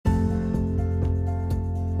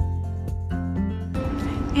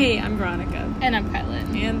Hey, I'm Veronica. And I'm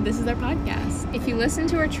Kylan. And this is our podcast. If you listen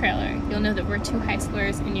to our trailer, you'll know that we're two high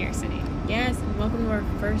schoolers in New York City. Yes, and welcome to our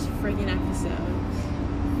first friggin'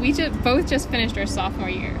 episode. We both just finished our sophomore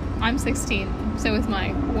year. I'm 16, so is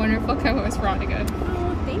my wonderful co-host Veronica.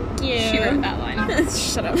 Oh, thank you. She wrote that line.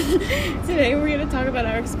 Shut up. Today we're going to talk about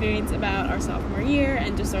our experience about our sophomore year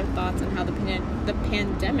and just our thoughts on how the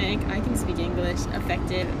pandemic, I can speak English,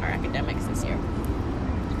 affected our academics this year.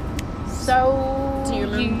 So, do you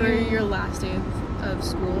remember your last day of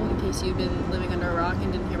school, in case you've been living under a rock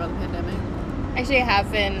and didn't hear about the pandemic? Actually, I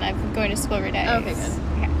have been. I've been going to school every day. Okay, good.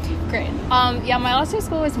 Okay, great. Yeah, my last day of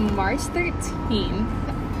school was March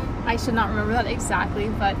 13th. I should not remember that exactly,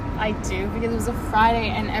 but I do, because it was a Friday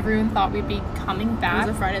and everyone thought we'd be coming back. It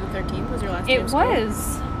was a Friday the 13th, was your last day of It school?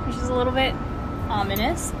 was, which is a little bit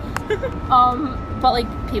ominous. But,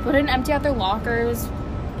 like, people didn't empty out their lockers.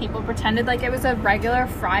 People pretended like it was a regular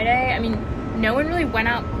Friday. I mean, no one really went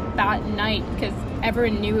out that night because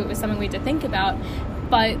everyone knew it was something we had to think about.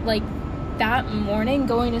 But, like, that morning,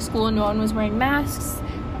 going to school, no one was wearing masks.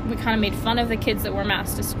 We kind of made fun of the kids that wore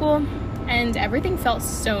masks to school. And everything felt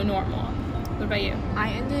so normal. What about you? I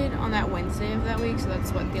ended on that Wednesday of that week, so that's,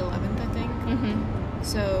 the 11th, I think? Mm-hmm.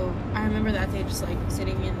 So, I remember that day just,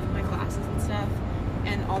 sitting in my classes and stuff.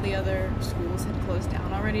 And all the other schools had closed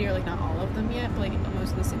down already, or not all of them yet, but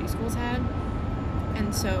most of the city schools had.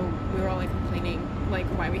 And so we were all complaining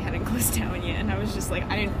why we hadn't closed down yet. And I was just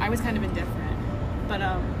I was kind of indifferent. But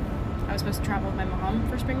I was supposed to travel with my mom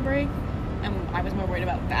for spring break, and I was more worried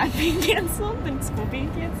about that being canceled than school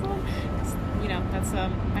being canceled. That's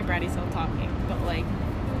my bratty self talking. But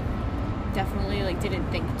definitely didn't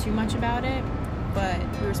think too much about it. But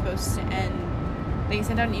we were supposed to end. They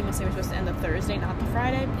sent out an email saying we're supposed to end the Thursday, not the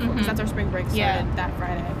Friday, because that's our spring break started that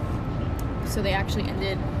Friday. So they actually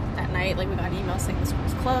ended that night. We got an email saying the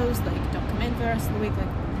school's closed. Don't come in for the rest of the week.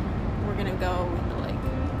 We're gonna go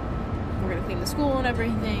and we're gonna clean the school and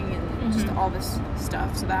everything, and just all this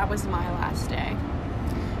stuff. So that was my last day.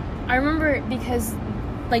 I remember because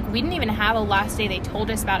we didn't even have a last day they told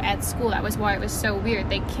us about at school. That was why it was so weird.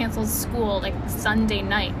 They canceled school Sunday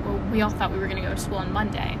night. Well, we all thought we were gonna go to school on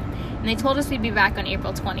Monday. And they told us we'd be back on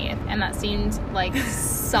April 20th, and that seemed like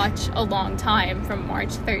such a long time from March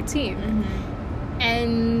 13th. Mm-hmm.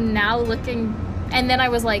 And now and then I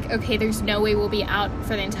was like, okay, there's no way we'll be out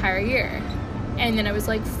for the entire year. And then I was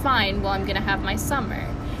like, fine, well, I'm going to have my summer.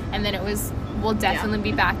 And then it was, we'll definitely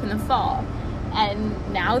be back in the fall.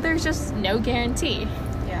 And now there's just no guarantee.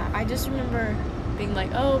 Yeah, I just remember being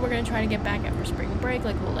oh, we're going to try to get back after spring break,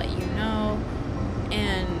 we'll let you know.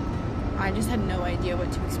 And I just had no idea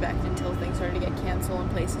what to expect until things started to get canceled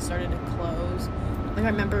and places started to close. I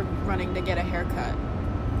remember running to get a haircut,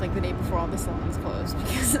 the day before all the salons closed,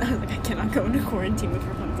 because I was I cannot go into quarantine with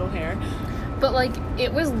Rapunzel hair. But,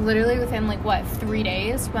 it was literally within, 3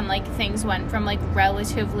 days when, things went from,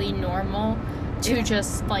 relatively normal to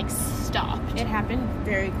just, stopped. It happened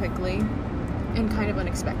very quickly and kind of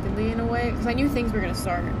unexpectedly in a way, because I knew things were going to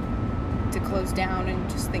start to close down and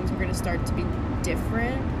just things were going to start to be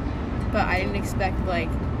different. But I didn't expect,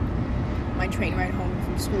 my train ride home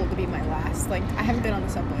from school to be my last. I haven't been on the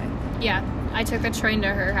subway. Yeah, I took a train to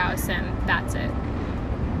her house, and that's it.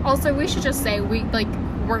 Also, we should just say,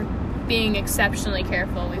 we're being exceptionally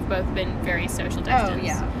careful. We've both been very social distance. Oh,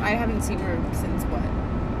 yeah. I haven't seen her since,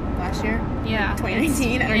 last year? Yeah.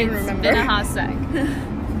 2019? I don't even remember. It's been a hot sec.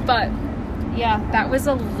 But, yeah, that was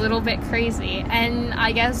a little bit crazy. And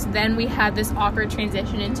I guess then we had this awkward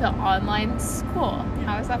transition into online school.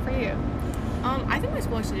 How was that for you? I think my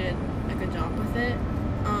school actually did a good job with it.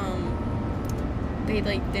 They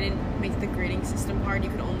didn't make the grading system hard. You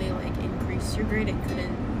could only increase your grade. It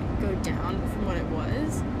couldn't go down from what it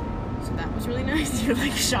was. So that was really nice. You're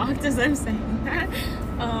shocked as I'm saying that.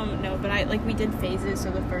 No, but we did phases. So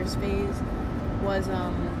the first phase was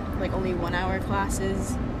only 1 hour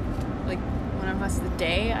classes, 1 hour classes a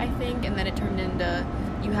day, I think, and then it turned into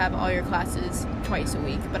you have all your classes twice a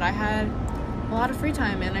week. But I had a lot of free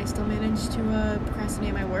time, and I still managed to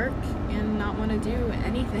procrastinate my work and not want to do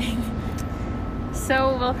anything.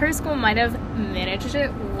 So, well, her school might have managed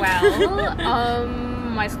it well.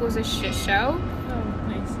 My school was a shit show. Oh,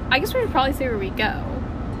 nice. I guess we would probably say where we go.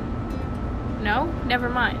 No? Never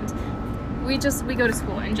mind. We go to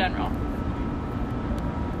school in general.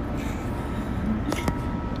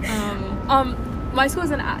 My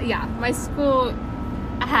school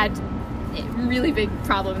had really big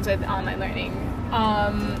problems with online learning.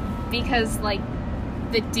 Because,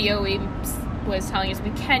 the DOE was telling us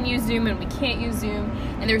we can use Zoom and we can't use Zoom,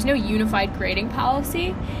 and there was no unified grading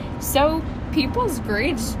policy. So people's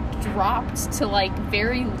grades dropped to,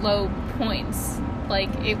 very low points. Like,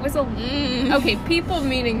 it was okay, people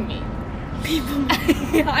meaning me. People.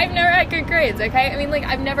 I've never had good grades, okay? I mean, like,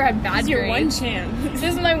 I've never had bad grades. This is your one chance.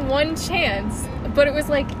 This is my one chance. But it was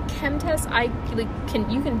like, chem tests,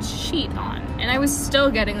 you can cheat on. And I was still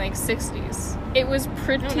getting, like, 60s. It was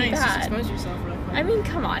pretty nice. bad. Just expose yourself really quick. I mean,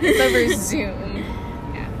 come on. It's over Zoom.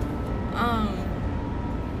 Yeah.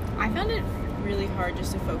 I found it really hard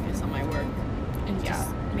just to focus on my work and just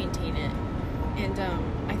maintain it. And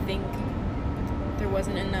I think there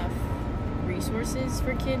wasn't enough resources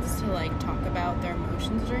for kids to like talk about their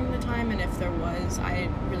emotions during the time, and if there was, I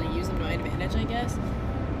didn't really use them to my advantage, I guess.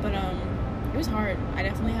 But it was hard. I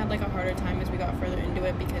definitely had like a harder time as we got further into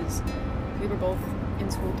it because we were both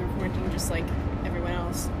in school through quarantine just like everyone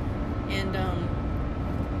else. And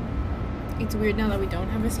it's weird now that we don't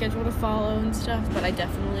have a schedule to follow and stuff, but I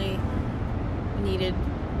definitely needed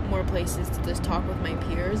more places to just talk with my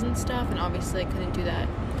peers and stuff, and obviously I couldn't do that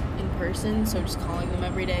in person, so just calling them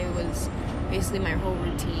every day was basically my whole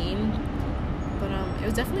routine. But it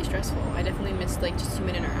was definitely stressful. I definitely missed like just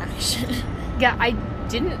human interaction. Yeah, I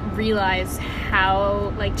didn't realize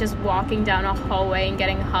how like just walking down a hallway and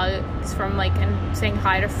getting hugs from like and saying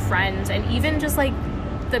hi to friends, and even just like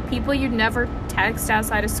the people you'd never text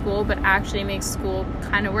outside of school but actually make school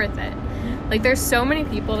kind of worth it. Like, there's so many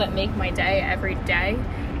people that make my day every day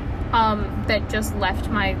that just left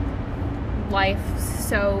my life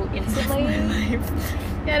so instantly.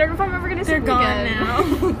 Yeah, I don't know if I'm ever gonna see them gone again. now.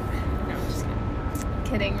 No, I'm just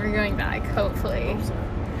Kidding, we're going back, hopefully. kidding.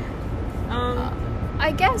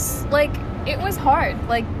 I guess, like, it was hard.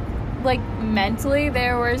 Like mentally,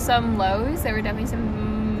 there were some lows. There were definitely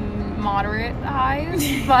some moderate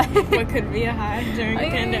highs, but What could be a high during a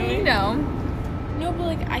pandemic? No, but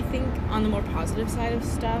like I think on the more positive side of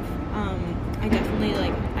stuff, I definitely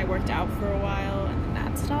like I worked out for a while and then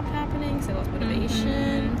that stopped happening, so I lost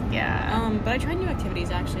motivation. Mm-hmm. Yeah. But I tried new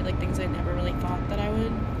activities actually, like things I never really thought that I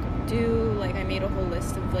would do. Like I made a whole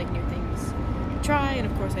list of like new things to try, and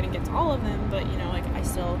of course I didn't get to all of them, but you know, like I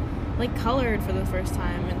still like colored for the first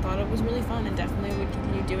time and thought it was really fun and definitely would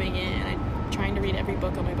continue doing it. And I'm trying to read every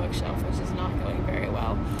book on my bookshelf, which is not going very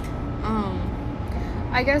well.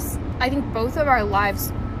 I think both of our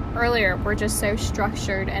lives earlier were just so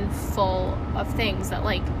structured and full of things that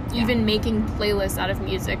like even making playlists out of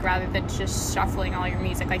music rather than just shuffling all your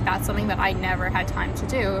music, like that's something that I never had time to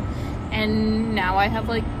do, and now I have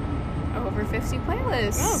like over 50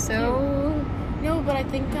 playlists. Oh, so cute. No, but I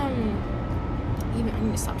think even I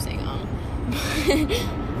need to stop saying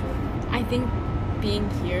I think being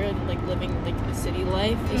here and like living like a city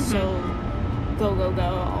life is so go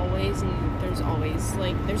always, and there's always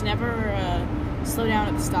like there's never a slow down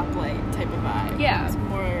at the stoplight type of vibe. Yeah. It's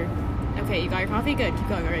more okay, you got your coffee, good, keep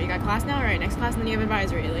going. Alright, you got class now, alright, next class, and then you have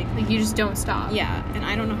advisory. Like you just don't stop. Yeah, and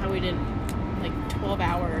I don't know how we did like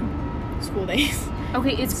 12-hour school days.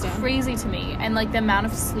 Okay, it's crazy to me. And like the amount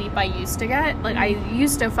of sleep I used to get, like I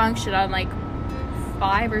used to function on like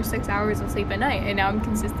 5 or 6 hours of sleep a night, and now I'm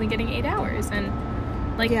consistently getting 8 hours. And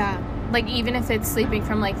like like even if it's sleeping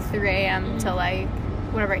from like 3 a.m. to like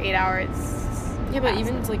whatever 8 hours. Yeah, but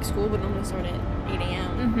even it's like school would normally start at 8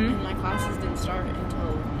 a.m. and my classes didn't start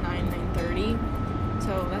until 9:30.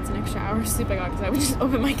 So that's an extra hour of sleep I got because I would just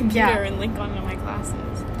open my computer and link onto my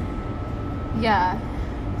classes. Yeah.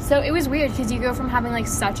 So it was weird because you go from having like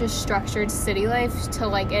such a structured city life to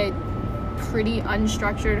like a pretty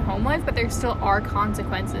unstructured home life, but there still are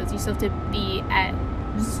consequences. You still have to be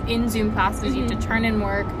in Zoom classes, you have to turn in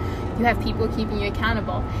work, you have people keeping you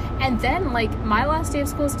accountable. And then like my last day of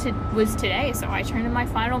school was today, so I turned in my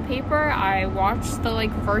final paper, I watched the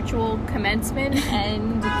like virtual commencement,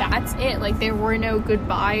 and that's it. Like there were no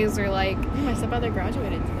goodbyes or like My stepbrother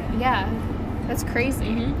graduated today. yeah, that's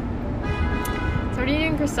crazy. So what are you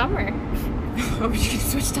doing for summer? Oh, we're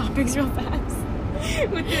just gonna switch topics real fast.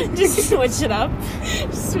 Just switch it up.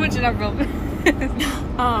 Just switch it up real fast.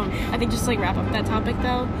 I think just to, like wrap up that topic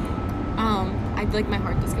though, I'd like my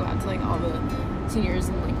heart does go out to like all the seniors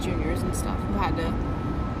and like juniors and stuff who had to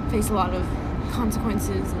face a lot of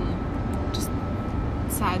consequences and just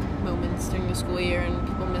sad moments during the school year, and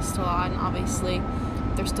people missed a lot, and obviously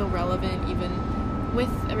they're still relevant even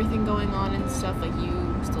with everything going on and stuff. Like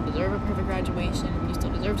you still deserve a perfect graduation, and you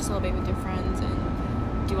still deserve to celebrate with your friends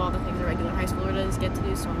and do all the things a regular high schooler does get to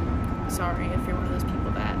do. So I'm sorry if you're one of those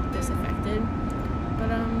people that this affected, but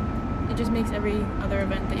it just makes every other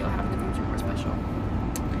event that you'll have in the future more special.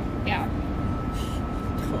 Yeah.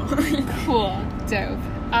 Cool. Cool. Dope.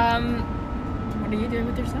 What are you doing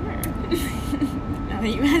with your summer? Now that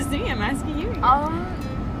you asked me, I'm asking you.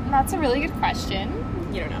 That's a really good question.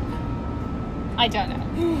 You don't know. I don't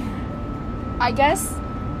know. I guess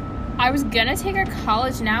I was gonna take a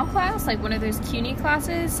College Now class, like one of those CUNY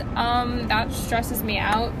classes. That stresses me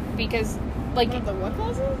out because, like... One of the what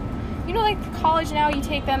classes? You know, like, College Now, you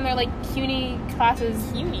take them, they're, like, CUNY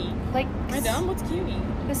classes. CUNY? Like... Am I dumb? What's CUNY?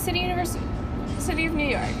 The City of New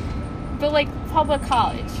York. But, like, public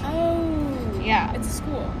college. Oh. Yeah. It's a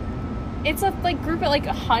school. It's a, like, group of, like,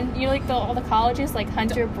 you know, like, all the colleges, like,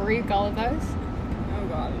 Hunter, Brick, all of those. Oh,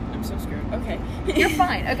 God. I'm so screwed. Okay. You're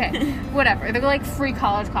fine. Okay. Whatever. They're, like, free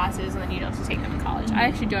college classes, and then you don't have to take them in college. I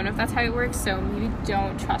actually don't know if that's how it works, so maybe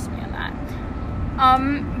don't trust me on that.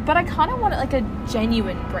 But I kind of want, like, a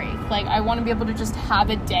genuine break. Like, I want to be able to just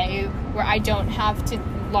have a day where I don't have to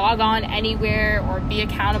log on anywhere or be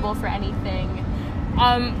accountable for anything.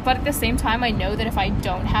 But at the same time, I know that if I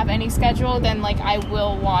don't have any schedule, then, like, I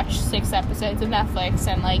will watch 6 episodes of Netflix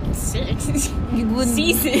and, like... 6?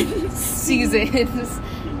 Seasons.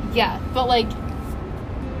 Yeah, but, like,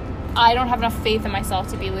 I don't have enough faith in myself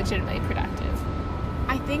to be legitimately productive.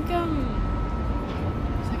 I think, what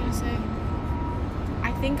was I gonna say?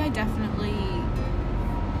 I think I definitely...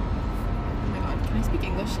 Oh my god, can I speak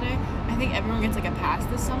English today? I think everyone gets, like, a pass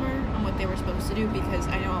this summer on what they were supposed to do because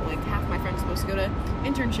I know, like, half my friends were supposed to go to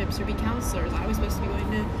internships or be counselors. I was supposed to be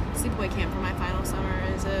going to sleepaway camp for my final summer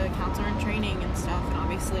as a counselor in training and stuff, and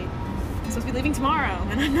obviously I'm supposed to be leaving tomorrow,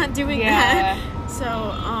 and I'm not doing that. So,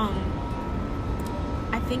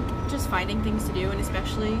 I think just finding things to do, and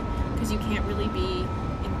especially because you can't really be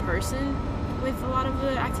in person with a lot of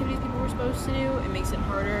the activities people were supposed to do, it makes it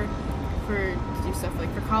harder to do stuff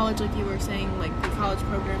like for college, like you were saying, like the college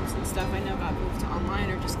programs and stuff I know got moved to online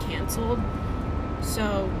or just canceled.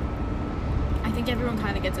 So I think everyone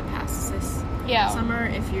kind of gets a pass this summer.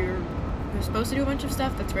 If you're supposed to do a bunch of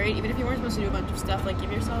stuff, that's great. Even if you weren't supposed to do a bunch of stuff, like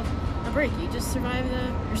give yourself a break. You just survived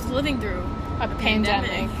you're still living through a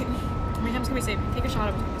pandemic. How many times can we say, take a shot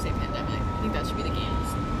every time we say pandemic? I think that should be the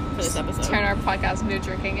games for this episode. Turn our podcast into a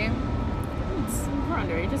drinking game. We're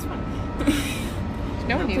underage, it's fun.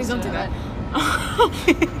 No one needs please to don't do that.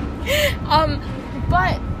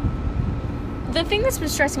 But the thing that's been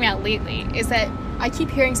stressing me out lately is that I keep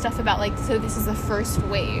hearing stuff about, like, so this is the first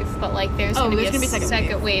wave, but, like, there's going to be a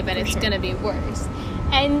second wave and it's going to be worse.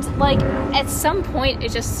 And, like, at some point,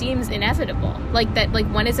 it just seems inevitable. Like, that, like,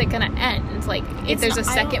 when is it going to end? Like, if there's a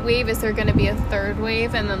second wave, is there going to be a third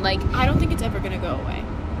wave? And then, like... I don't think it's ever going to go away.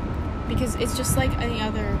 Because it's just like any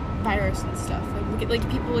other virus and stuff. Like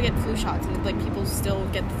people get flu shots and, like, people still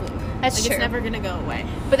get the flu. That's like, true. It's never going to go away.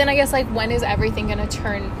 But then I guess, like, when is everything going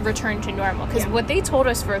to return to normal? Because what they told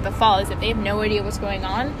us for the fall is that they have no idea what's going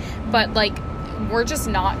on. But, like, we're just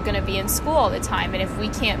not going to be in school all the time. And if we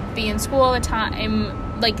can't be in school all the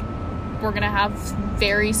time, like, we're going to have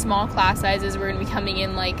very small class sizes. We're going to be coming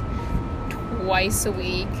in, like, twice a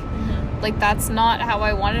week. Mm-hmm. Like, that's not how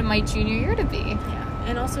I wanted my junior year to be. Yeah.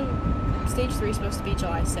 And also, Stage 3 is supposed to be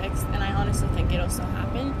July 6th. And I honestly think it'll still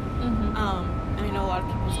happen. Mm-hmm. And I know a lot of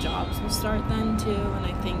people's jobs will start then, too. And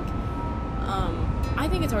I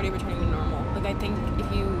think it's already returning to normal. Like, I think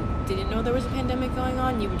if you didn't know there was a pandemic going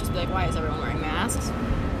on, you would just be like, why is everyone wearing masks?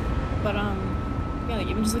 But, yeah, like,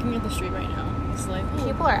 even just looking at the street right now, it's like... Oh.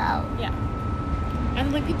 People are out. Yeah.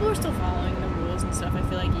 And, like, people are still following the rules and stuff. I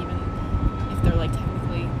feel like even if they're, like,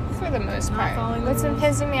 technically... For the most part. What's been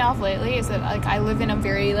pissing me off lately is that, like, I live in a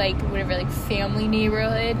very, like, whatever, like, family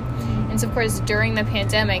neighborhood. And so, of course, during the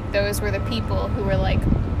pandemic, those were the people who were, like,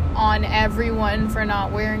 on everyone for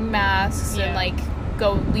not wearing masks and, like,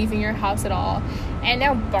 leaving your house at all. And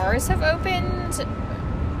now bars have opened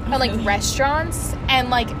and, like, restaurants.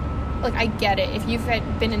 And, like, I get it. If you've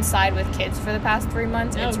been inside with kids for the past 3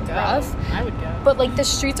 months, it's rough. I would go. But, like, the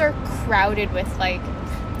streets are crowded with, like...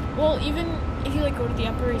 Well, even if you, like, go to the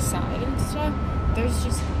Upper East Side and stuff, there's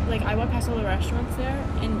just, like, I walked past all the restaurants there,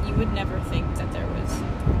 and you would never think that there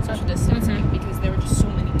was social distancing because there were just so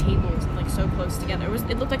many tables and, like, so close together.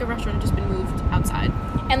 It looked like a restaurant had just been moved outside.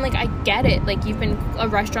 And, like, I get it. Like, you've been a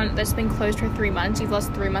restaurant that's been closed for 3 months. You've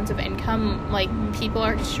lost 3 months of income. Like, people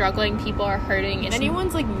are struggling. People are hurting. If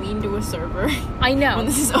anyone's, like, mean to a server... I know. When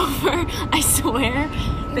this is over, I swear.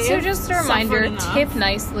 So just a reminder, tip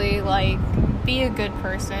nicely. Like, be a good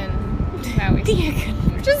person. Be a good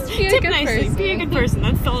person. Just be a good person. Be a good person.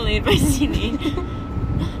 That's the only advice you need.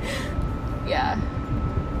 Yeah.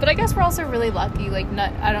 But I guess we're also really lucky. Like,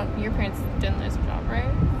 your parents didn't lose a job, right?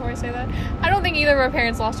 Before I say that. I don't think either of our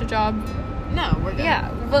parents lost a job. No, we're good.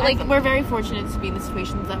 Yeah. But, like, we're very fortunate to be in the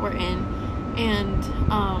situations that we're in. And,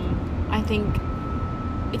 I think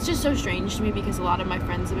it's just so strange to me because a lot of my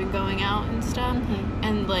friends have been going out and stuff. Mm-hmm.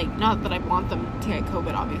 And, like, not that I want them to get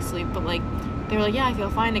COVID, obviously, but, like, they were like, yeah, I feel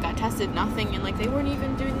fine. They got tested, nothing. And, like, they weren't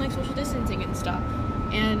even doing, like, social distancing and stuff.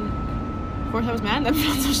 And of course I was mad at them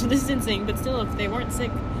for social distancing, but still, if they weren't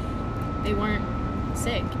sick, they weren't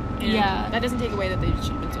sick. And Yeah. that doesn't take away that they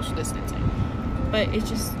should have been social distancing. But it's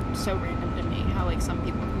just so random to me how, like, some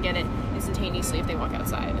people can get it instantaneously if they walk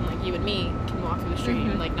outside, and, like, you and me can walk through the street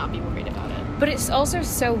and, like, not be worried about it. But it's also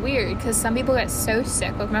so weird because some people get so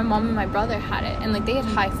sick. Like, my mom and my brother had it, and, like, they had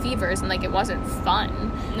high fevers, and, like, it wasn't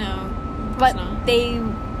fun. No, of course But not. they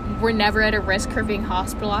were never at a risk for being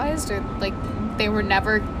hospitalized, or, like, they were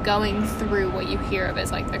never going through what you hear of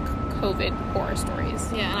as, like, the COVID horror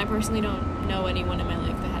stories. Yeah, and I personally don't know anyone in my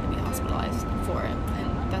life that had to be hospitalized for it,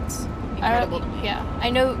 and that's incredible to me. Yeah, I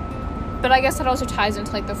know, but I guess that also ties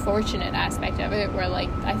into, like, the fortunate aspect of it, where, like,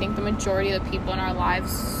 I think the majority of the people in our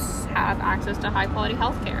lives have access to high-quality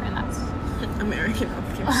healthcare, and that's... American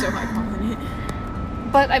healthcare is so high quality.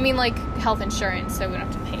 But, I mean, like, health insurance, so we don't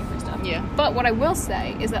have to pay for stuff. Yeah. But what I will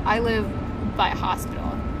say is that I live by a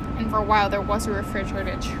hospital, and for a while there was a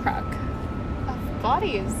refrigerated truck of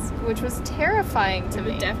bodies, which was terrifying to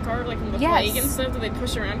me. The death cart, like, from the Yes. plague and stuff that they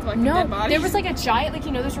push around collecting No, dead bodies. there was, like, a giant, like,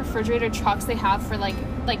 you know those refrigerated trucks they have for, like,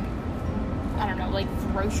 I don't know, like,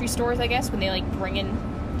 grocery stores, I guess, when they, like, bring in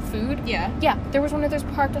food? Yeah. Yeah, there was one of those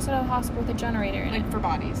parked outside of the hospital with a generator in Like, it. for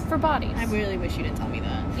bodies. For bodies. I really wish you didn't tell me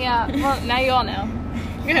that. Yeah, well, now you all know.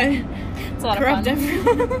 Good. It's a lot Corrupt of fun.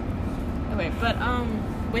 everyone. Okay, but,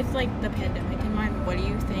 with, like, the pandemic in mind, what do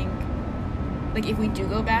you think, like, if we do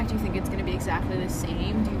go back, do you think it's going to be exactly the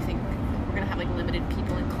same? Do you think we're going to have, like, limited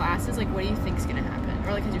people in classes? Like, what do you think's going to happen?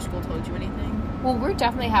 Or, like, has your school told you anything? Well, we're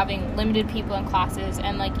definitely having limited people in classes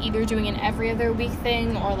and, like, either doing an every other week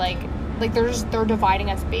thing or, like they're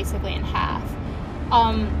dividing us basically in half.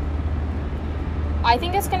 I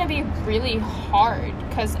think it's going to be really hard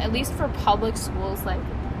because at least for public schools, like,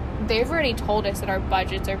 they've already told us that our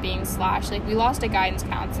budgets are being slashed. Like, we lost a guidance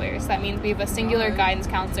counselor, so that means we have a singular guidance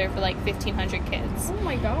counselor for, like, 1,500 kids. Oh,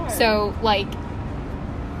 my God. So, like,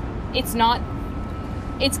 it's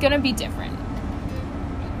going to be different.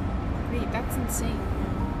 Wait, that's insane.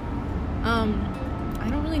 I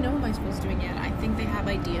don't really know what my school's doing yet. I think they have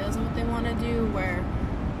ideas on what they want to do, where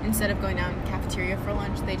instead of going down to the cafeteria for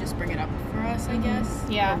lunch, they just bring it up for us, I guess.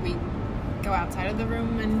 Yeah. Or we go outside of the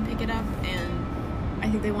room and pick it up, and I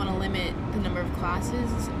think they want to limit the number of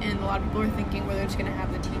classes, and a lot of people are thinking where they're just going to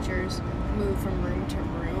have the teachers move from room to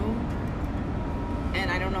room, and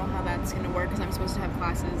I don't know how that's going to work, because I'm supposed to have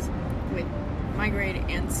classes with my grade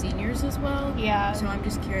and seniors as well. Yeah. So I'm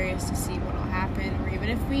just curious to see what will happen, or even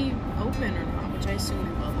if we open or not, which I assume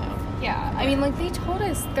we will, though. Yeah, I mean, like, they told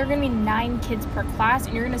us there are going to be 9 kids per class,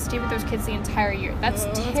 and you're going to stay with those kids the entire year. That's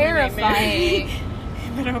terrifying.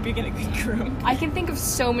 But I hope you get a good group. I can think of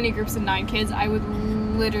so many groups of 9 kids. I would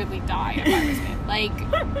literally die if I was in.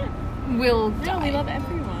 Like, we'll die. No, we love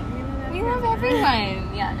everyone. We love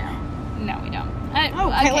everyone. Yeah, no. No, we don't.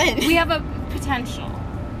 Kylan. We have a potential.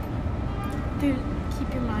 Dude,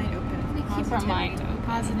 keep your mind open. We keep our mind open.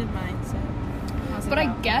 Positive mindset. But I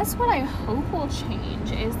guess what I hope will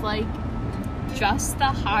change is, like, just the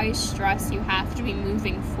high stress you have to be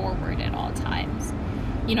moving forward at all times.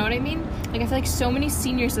 You know what I mean? Like, I feel like so many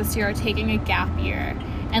seniors this year are taking a gap year.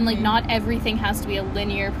 And, like, not everything has to be a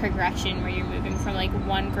linear progression where you're moving from, like,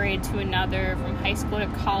 one grade to another, from high school to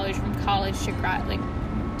college, from college to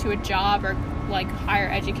to a job or, like, higher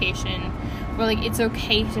education. Where, like, it's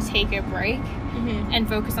okay to take a break and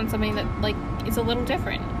focus on something that, like, is a little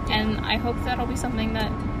different. And I hope that'll be something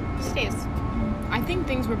that stays. I think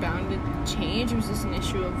things were bound to change. It was just an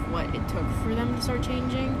issue of what it took for them to start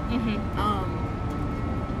changing.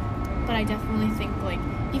 But I definitely think, like,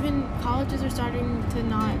 even colleges are starting to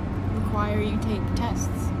not require you take tests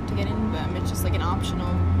to get into them. It's just, like, an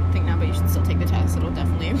optional thing now, but you should still take the test. It'll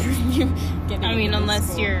definitely improve you getting I mean, into unless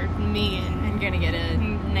school. you're me and And you're gonna get a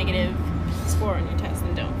negative score on your test,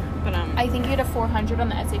 and don't. But I think you had a 400 on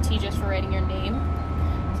the SAT just for writing your name.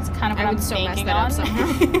 It's kind of what I I'm would so mess banking that on. up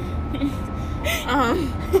somehow.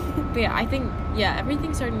 But yeah, I think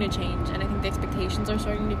everything's starting to change, and I think the expectations are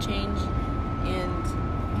starting to change, and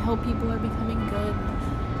I hope people are becoming good,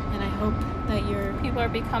 and I hope that People are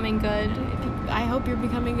becoming good. I hope you're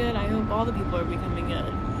becoming good. I hope all the people are becoming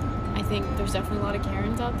good. I think there's definitely a lot of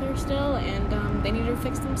Karens out there still, and they need to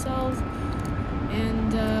fix themselves.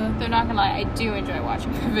 And They're not gonna lie, I do enjoy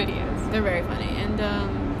watching their videos. they're very funny. And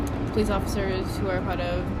police officers who are part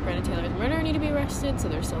of Breonna Taylor's murder need to be arrested, so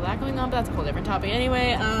there's still that going on, but that's a whole different topic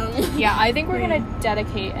anyway. Yeah, I think we're gonna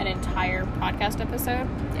dedicate an entire podcast episode.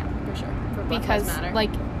 Yeah, for sure. For Black Because, Lives Matter.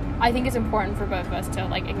 like, I think it's important for both of us to,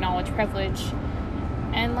 like, acknowledge privilege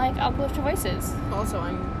and, like, uplift voices. Also,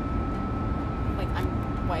 I'm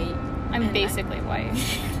white. I'm and basically white.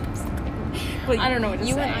 But I don't know what to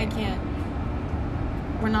you say. and I can't.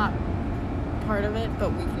 We're not part of it,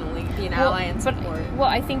 but we can only be an ally and support. Well,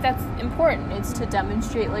 I think that's important. It's to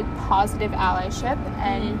demonstrate, like, positive allyship,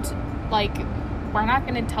 and, like, we're not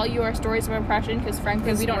going to tell you our stories of oppression, because,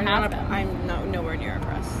 frankly, we don't have them. I'm nowhere near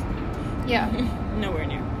oppressed. Yeah. Nowhere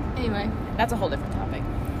near. Anyway. That's a whole different topic.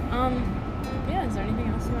 Yeah, is there anything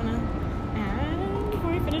else you want to add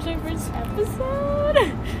before we finish our first episode?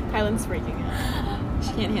 Kylan's freaking out.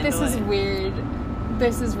 She can't handle it. This is weird.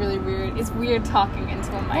 This is really weird. It's weird talking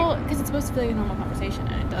into a mic. Well, because it's supposed to be like a normal conversation,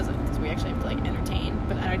 and it doesn't, because we actually have to, like, entertain.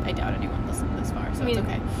 But I doubt anyone listened this far, so it's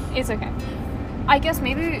okay. It's okay. I guess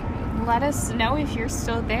maybe let us know if you're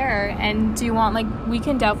still there, and do you want, like, we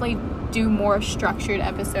can definitely do more structured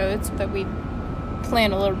episodes so that we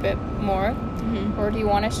plan a little bit more, or do you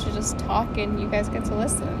want us to just talk and you guys get to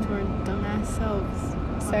listen to our dumbass selves?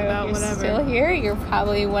 So if you're still here, you're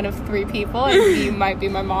probably one of 3 people, and you might be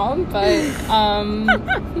my mom, but no,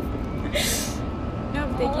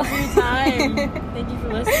 thank you for your time. Thank you for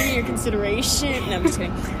listening, your consideration. No, I'm just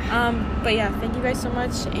kidding. But yeah, thank you guys so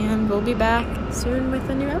much, and we'll be back soon with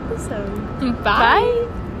a new episode. Bye.